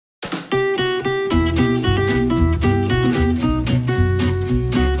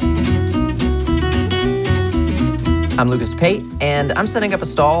I'm Lucas Pate, and I'm setting up a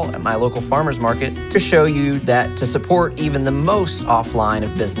stall at my local farmer's market to show you that to support even the most offline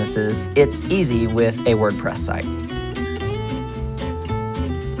of businesses, it's easy with a WordPress site.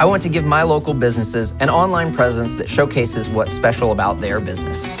 I want to give my local businesses an online presence that showcases what's special about their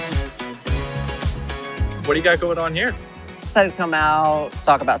business. What do you got going on here? Decided to come out,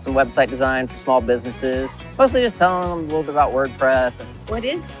 talk about some website design for small businesses, mostly just telling them a little bit about WordPress. What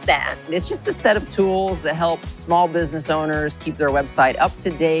is that? It's just a set of tools that help small business owners keep their website up to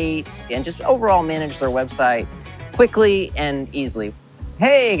date and just overall manage their website quickly and easily.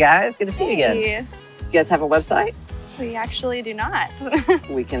 Hey guys, good to see you again. You guys have a website? We actually do not.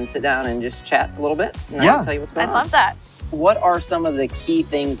 We can sit down and just chat a little bit and Yeah. I'll tell you what's going on. I love that. What are some of the key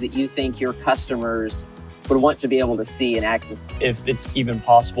things that you think your customers would want to be able to see and access? If it's even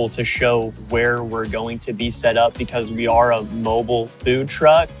possible to show where we're going to be set up, because we are a mobile food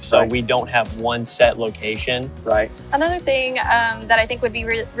truck, so Right. we don't have one set location. Right. Another thing that I think would be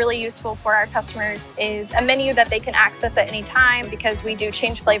really useful for our customers is a menu that they can access at any time, because we do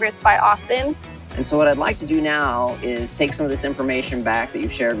change flavors quite often. And so what I'd like to do now is take some of this information back that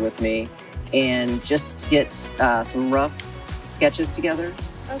you've shared with me and just get some rough sketches together.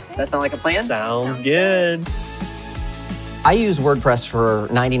 Okay. That sound like a plan? Sounds good. I use WordPress for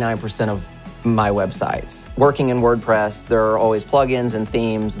 99% of my websites. Working in WordPress, there are always plugins and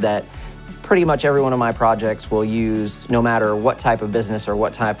themes that pretty much every one of my projects will use no matter what type of business or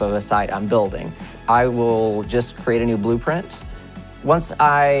what type of a site I'm building. I will just create a new blueprint. Once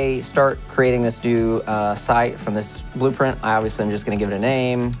I start creating this new site from this blueprint, I'm just gonna give it a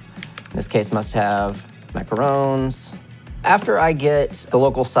name. In this case, must have macarons. After I get the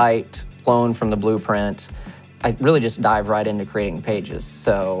local site flown from the blueprint, I really just dive right into creating pages.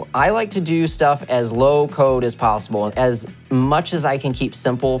 So I like to do stuff as low code as possible, as much as I can keep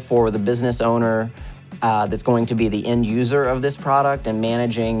simple for the business owner that's going to be the end user of this product and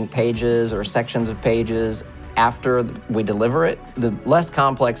managing pages or sections of pages after we deliver it. The less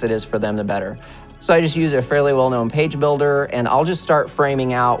complex it is for them, the better. So I just use a fairly well-known page builder, and I'll just start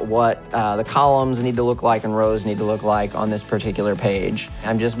framing out what the columns need to look like and rows need to look like on this particular page.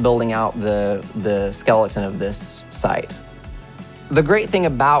 I'm just building out the skeleton of this site. The great thing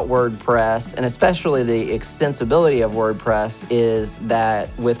about WordPress, and especially the extensibility of WordPress, is that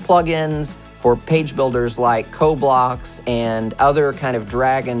with plugins for page builders like CoBlocks and other kind of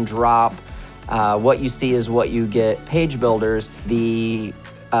drag and drop, what you see is what you get page builders, the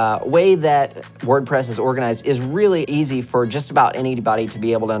way that WordPress is organized is really easy for just about anybody to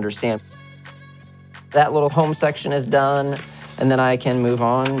be able to understand. That little home section is done, and then I can move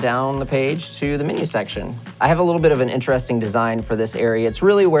on down the page to the menu section. I have a little bit of an interesting design for this area. It's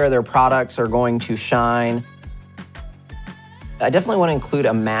really where their products are going to shine. I definitely want to include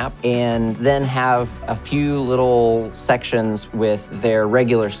a map and then have a few little sections with their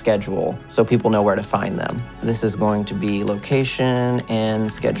regular schedule so people know where to find them. This is going to be location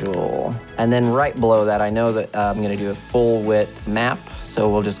and schedule. And then right below that, I know that I'm going to do a full width map. So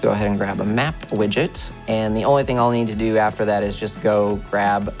we'll just go ahead and grab a map widget. And the only thing I'll need to do after that is just go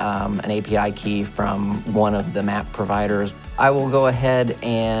grab an API key from one of the map providers. I will go ahead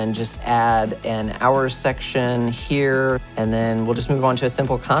and just add an hours section here, and then we'll just move on to a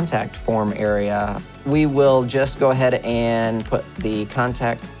simple contact form area. We will just go ahead and put the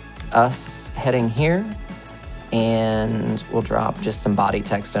contact us heading here, and we'll drop just some body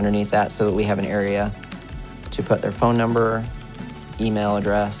text underneath that so that we have an area to put their phone number, email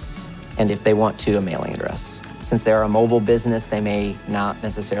address, and if they want to, a mailing address. Since they're a mobile business, they may not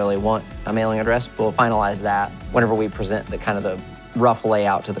necessarily want a mailing address. We'll finalize that whenever we present the kind of the rough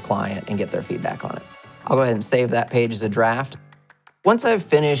layout to the client and get their feedback on it. I'll go ahead and save that page as a draft. Once I've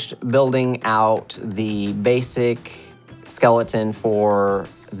finished building out the basic skeleton for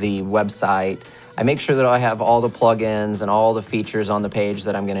the website, I make sure that I have all the plugins and all the features on the page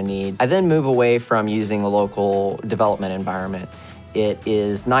that I'm going to need. I then move away from using the local development environment. It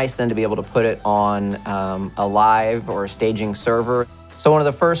is nice then to be able to put it on a live or a staging server. So one of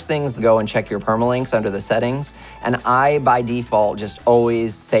the first things to go and check your permalinks under the settings. And I, by default, just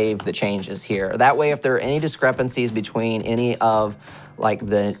always save the changes here. That way, if there are any discrepancies between any of like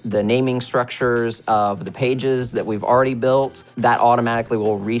the naming structures of the pages that we've already built, that automatically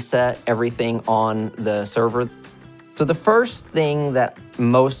will reset everything on the server. So the first thing that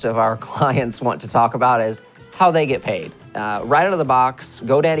most of our clients want to talk about is how they get paid. Right out of the box,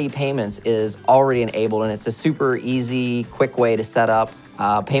 GoDaddy Payments is already enabled, and it's a super easy, quick way to set up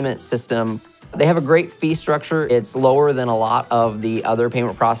a payment system. They have a great fee structure. It's lower than a lot of the other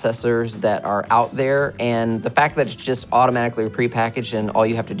payment processors that are out there. And the fact that it's just automatically prepackaged and all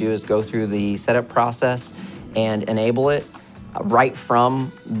you have to do is go through the setup process and enable it right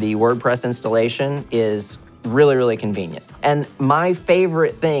from the WordPress installation is really, really convenient. And my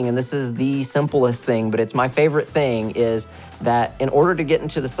favorite thing, and this is the simplest thing, but it's my favorite thing, is that in order to get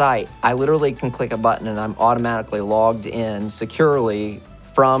into the site, I literally can click a button and I'm automatically logged in securely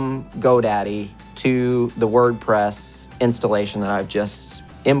from GoDaddy to the WordPress installation that I've just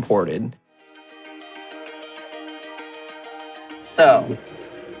imported. So,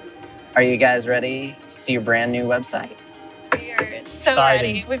 are you guys ready to see your brand new website? We are so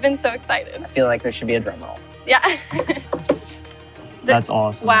Exciting. ready. We've been so excited. I feel like there should be a drum roll. Yeah. That's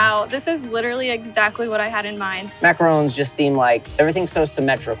awesome. Wow, this is literally exactly what I had in mind. Macarons just seem like everything's so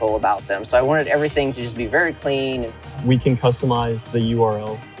symmetrical about them. So I wanted everything to just be very clean. We can customize the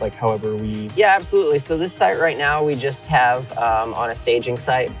URL like however we... Yeah, absolutely. So this site right now, we just have on a staging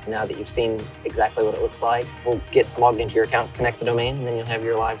site. Now that you've seen exactly what it looks like, we'll get logged into your account, connect the domain, and then you'll have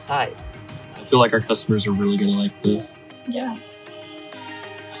your live site. I feel like our customers are really gonna like this. Yeah.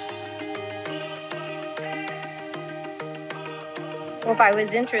 Well, if I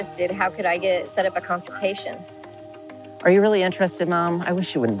was interested, how could I set up a consultation? Are you really interested, Mom? I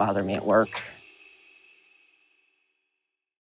wish you wouldn't bother me at work.